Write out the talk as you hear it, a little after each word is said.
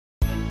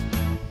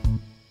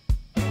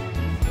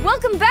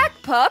Welcome back,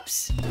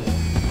 pups!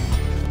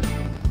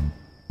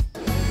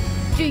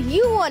 Do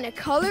you want to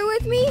color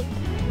with me?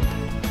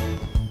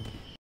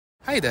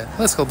 Hi there,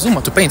 let's help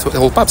Zuma to paint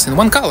all pups in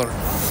one color.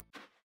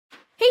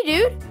 Hey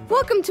dude,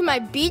 welcome to my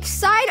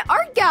beachside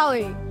art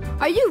gallery.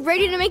 Are you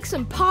ready to make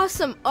some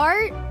possum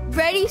art?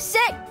 Ready,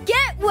 set,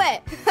 get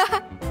wet!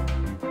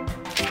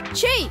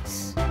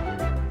 Chase!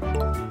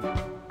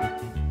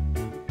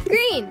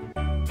 Green!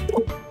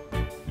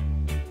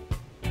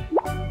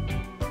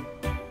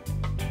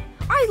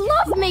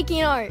 I love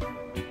making art!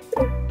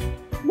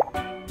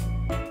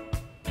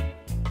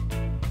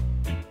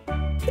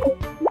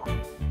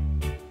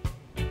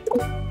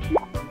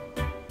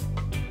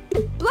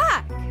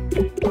 Black!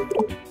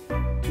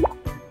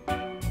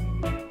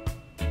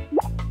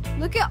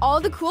 Look at all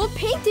the cool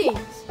paintings!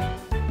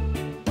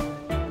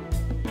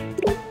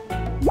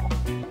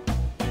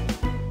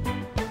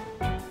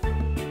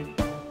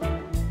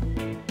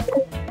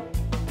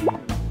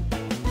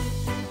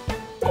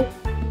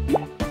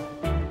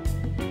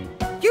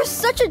 You're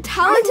such a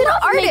talented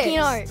artist! Making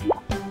art.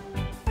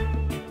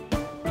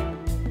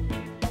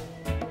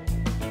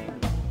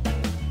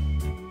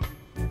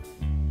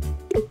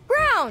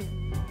 Brown!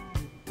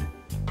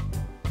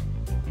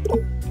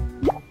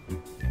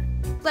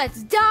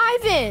 Let's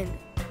dive in!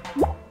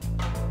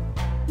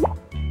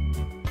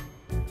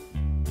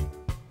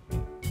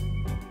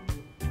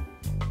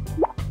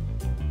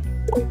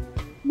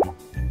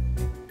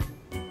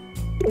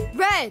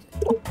 Red!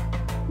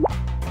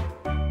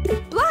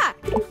 Black!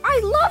 I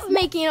love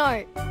making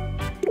art!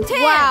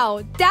 Tan!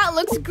 Wow, that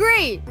looks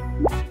great!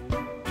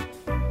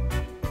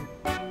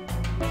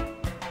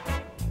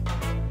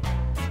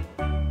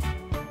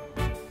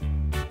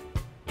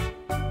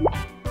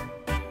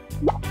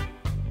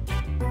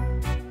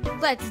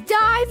 Let's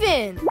dive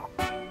in!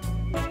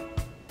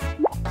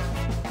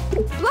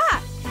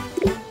 Black!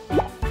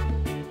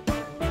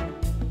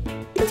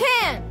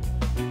 Tan!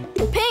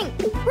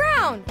 Pink!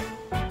 Brown!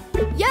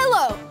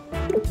 Yellow!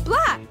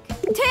 Black!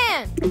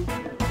 Tan!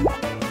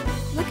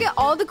 Look at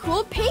all the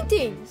cool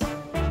paintings!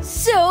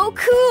 So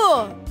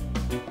cool!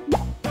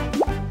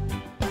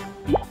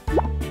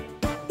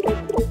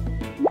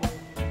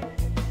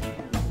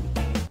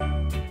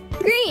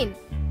 Green!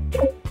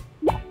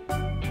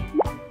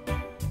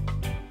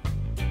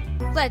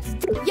 Let's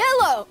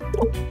yellow!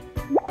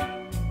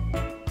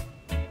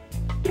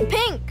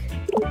 Pink!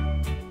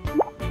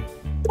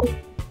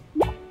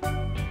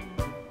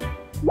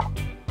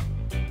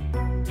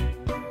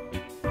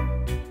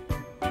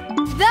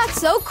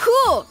 That's so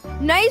cool!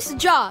 Nice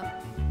job!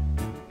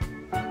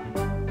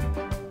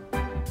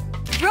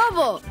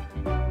 Rubble!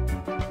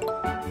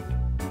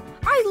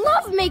 I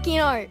love making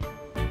art!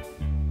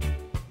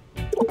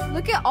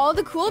 Look at all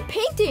the cool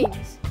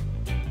paintings!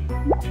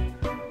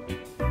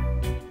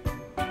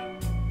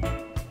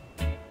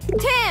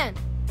 Tan!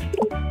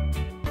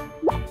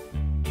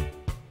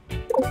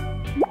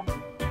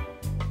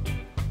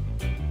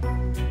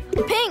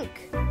 Pink!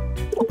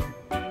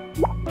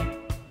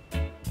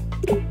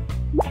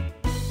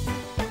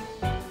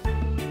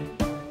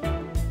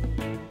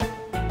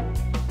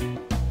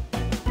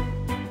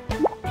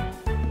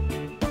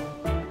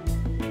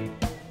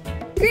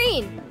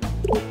 Green!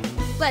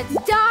 Let's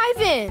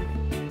dive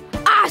in!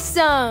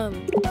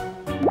 Awesome!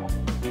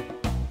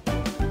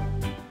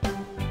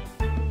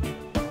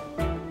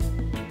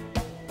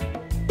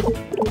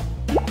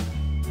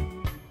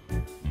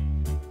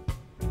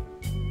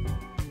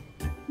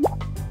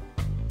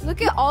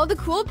 Look at all the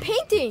cool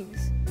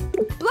paintings!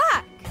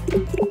 Black!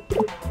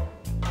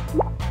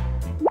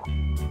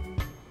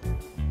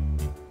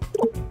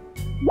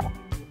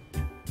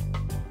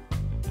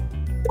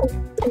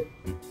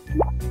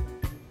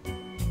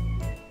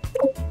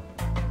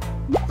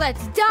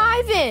 Let's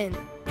dive in!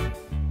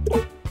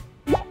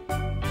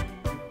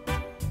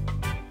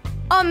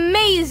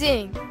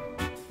 Amazing!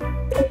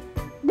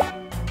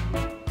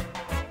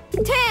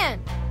 Tan!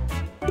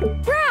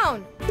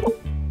 Brown!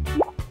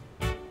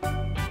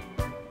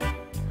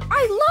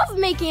 I love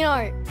making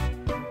art!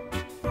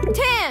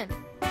 Tan!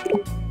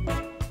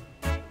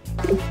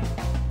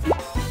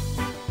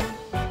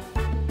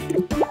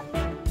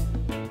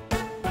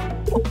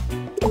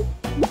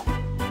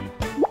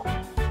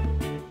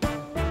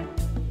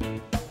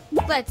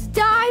 Let's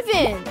dive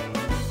in!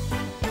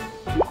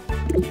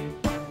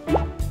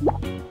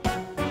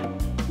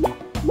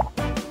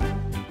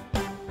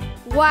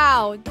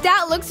 Wow,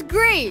 that looks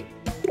great!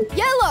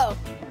 Yellow!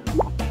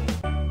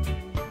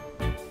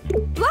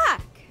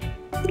 Black!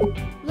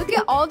 Look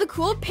at all the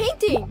cool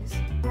paintings!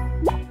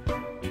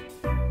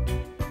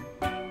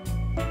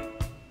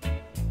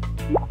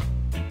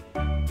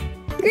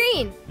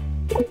 Green!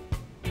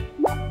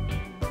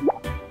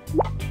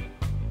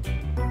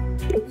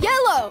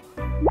 Yellow!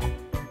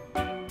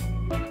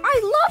 I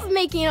love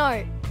making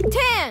art!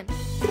 Tan!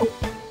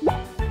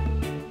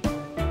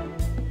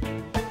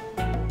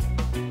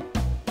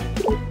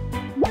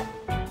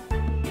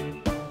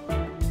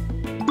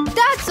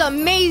 That's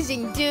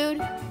amazing,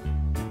 dude!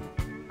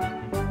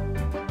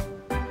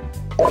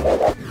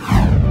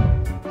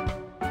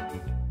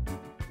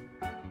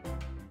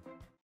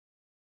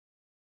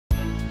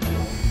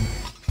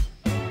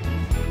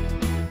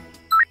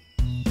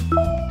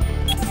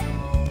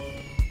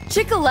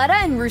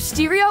 Chickaletta and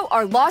Roosterio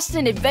are lost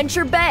in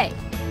Adventure Bay.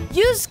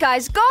 Use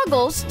Skye's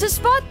goggles to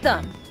spot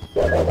them.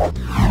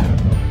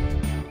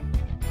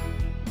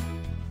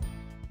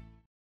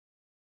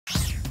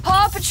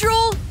 Paw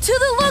Patrol, to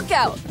the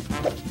lookout!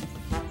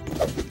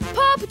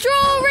 Paw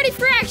Patrol, ready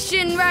for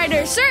action,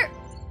 Ryder, sir!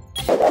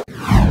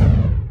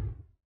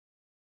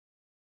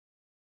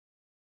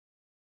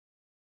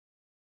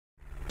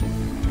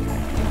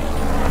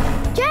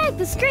 Drag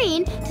the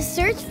screen to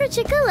search for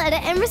Chickaletta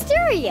and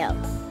Mysterio.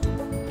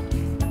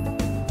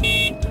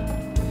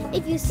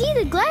 If you see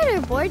the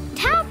glider board,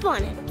 tap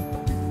on it.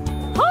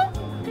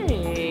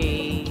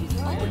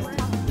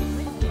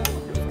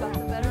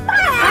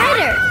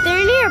 Ryder,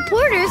 they're near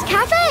Porter's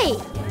Cafe.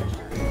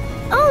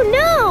 Oh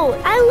no,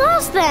 I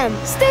lost them.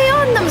 Stay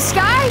on them,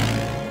 Skye!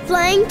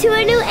 Flying to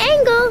a new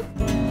angle.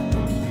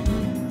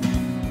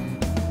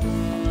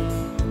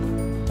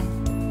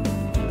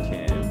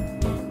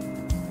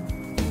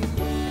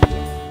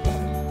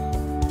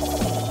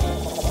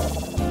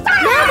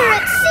 Now they're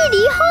at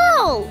City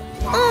Hall.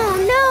 Oh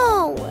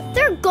no,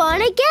 they're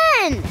gone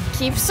again.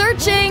 Keep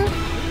searching.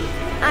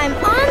 I'm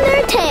on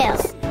their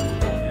tails.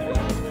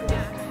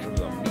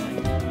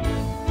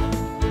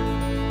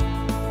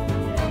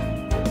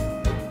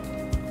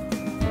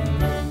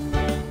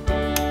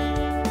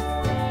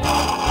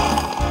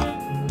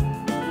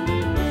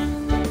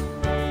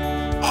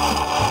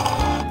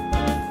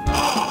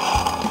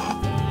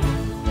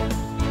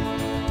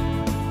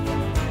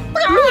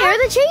 Near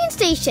the train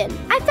station.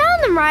 I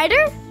found them,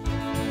 Ryder.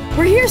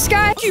 We're here,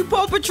 Skye. Thank you,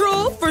 Paw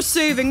Patrol, for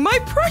saving my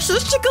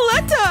precious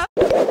Chickaletta!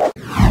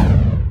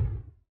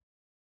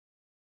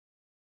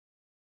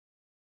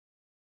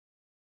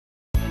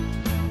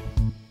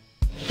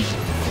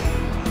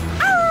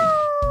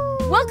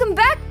 Welcome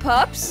back,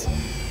 pups.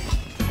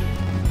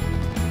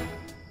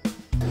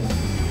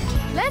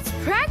 Let's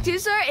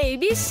practice our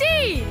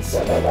ABCs.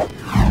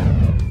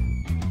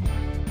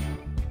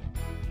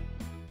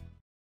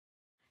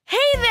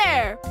 Hey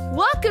there!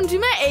 Welcome to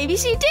my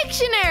ABC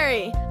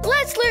dictionary.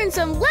 Let's learn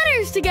some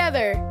letters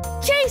together.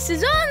 Chase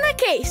is on the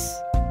case.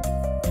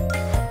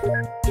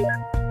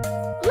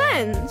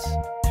 Lens.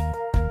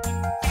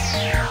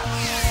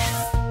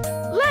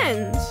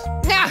 Lens.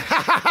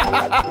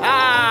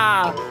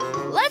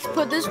 Let's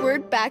put this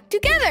word back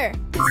together.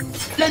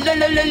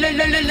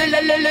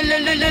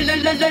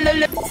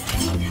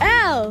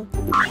 L.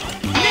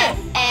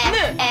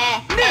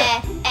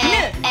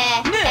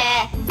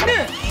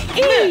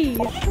 E.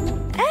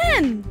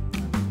 N.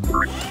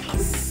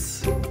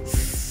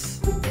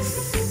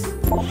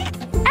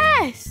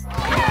 S.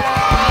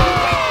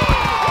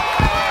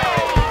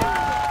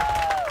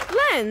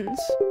 Lens.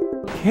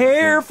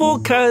 Careful,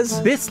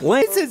 cuz this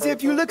lens as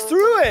if you look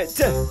through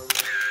it.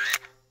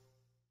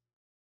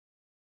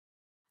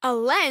 A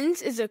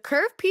lens is a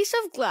curved piece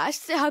of glass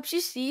that helps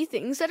you see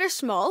things that are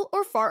small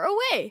or far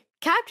away.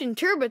 Captain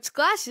Turbot's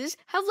glasses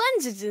have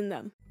lenses in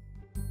them.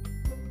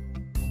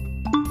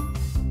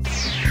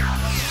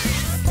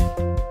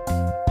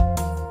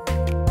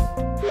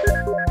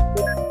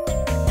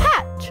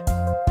 Patch.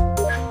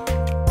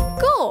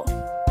 Goal.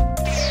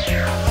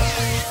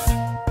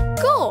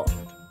 Goal.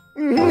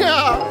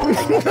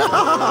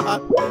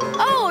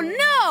 Oh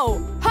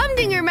no!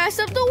 Humdinger messed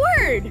up the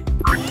word.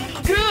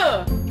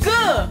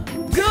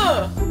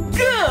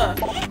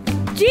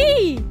 G.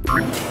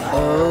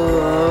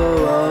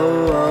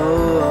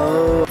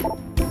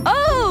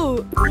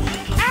 O.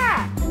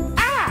 A.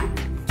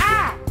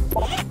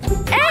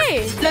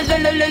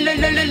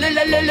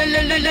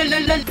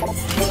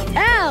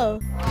 L.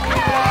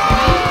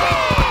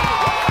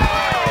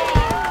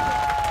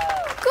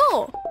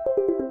 Cool.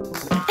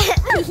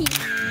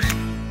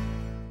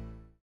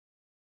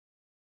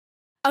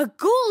 A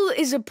goal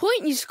is a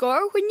point you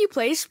score when you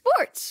play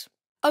sports.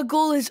 A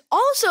goal is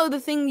also the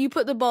thing you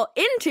put the ball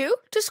into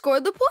to score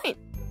the point.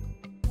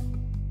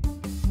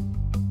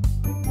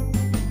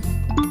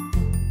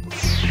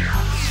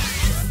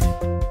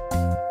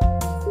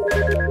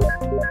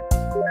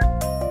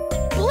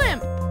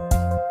 Blimp.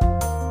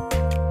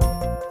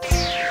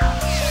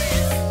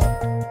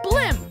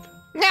 Blimp.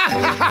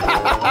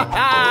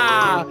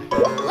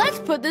 Let's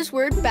put this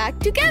word back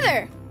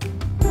together.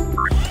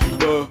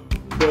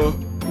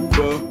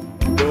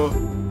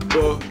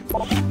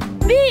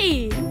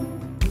 B.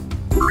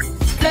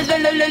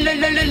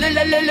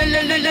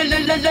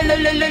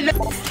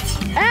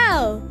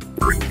 L.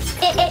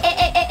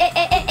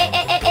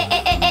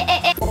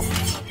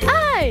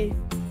 I.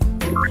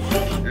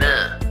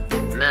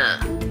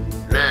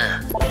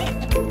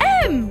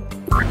 M.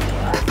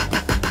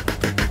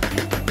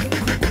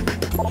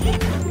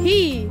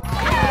 P.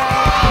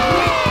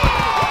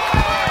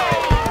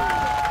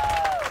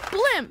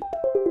 Blimp.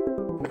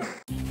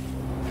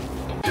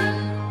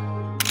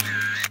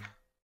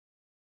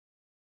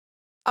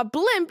 A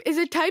blimp is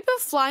a type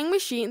of flying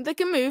machine that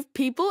can move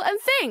people and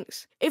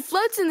things. It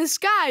floats in the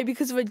sky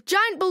because of a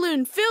giant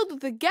balloon filled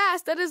with a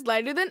gas that is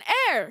lighter than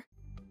air.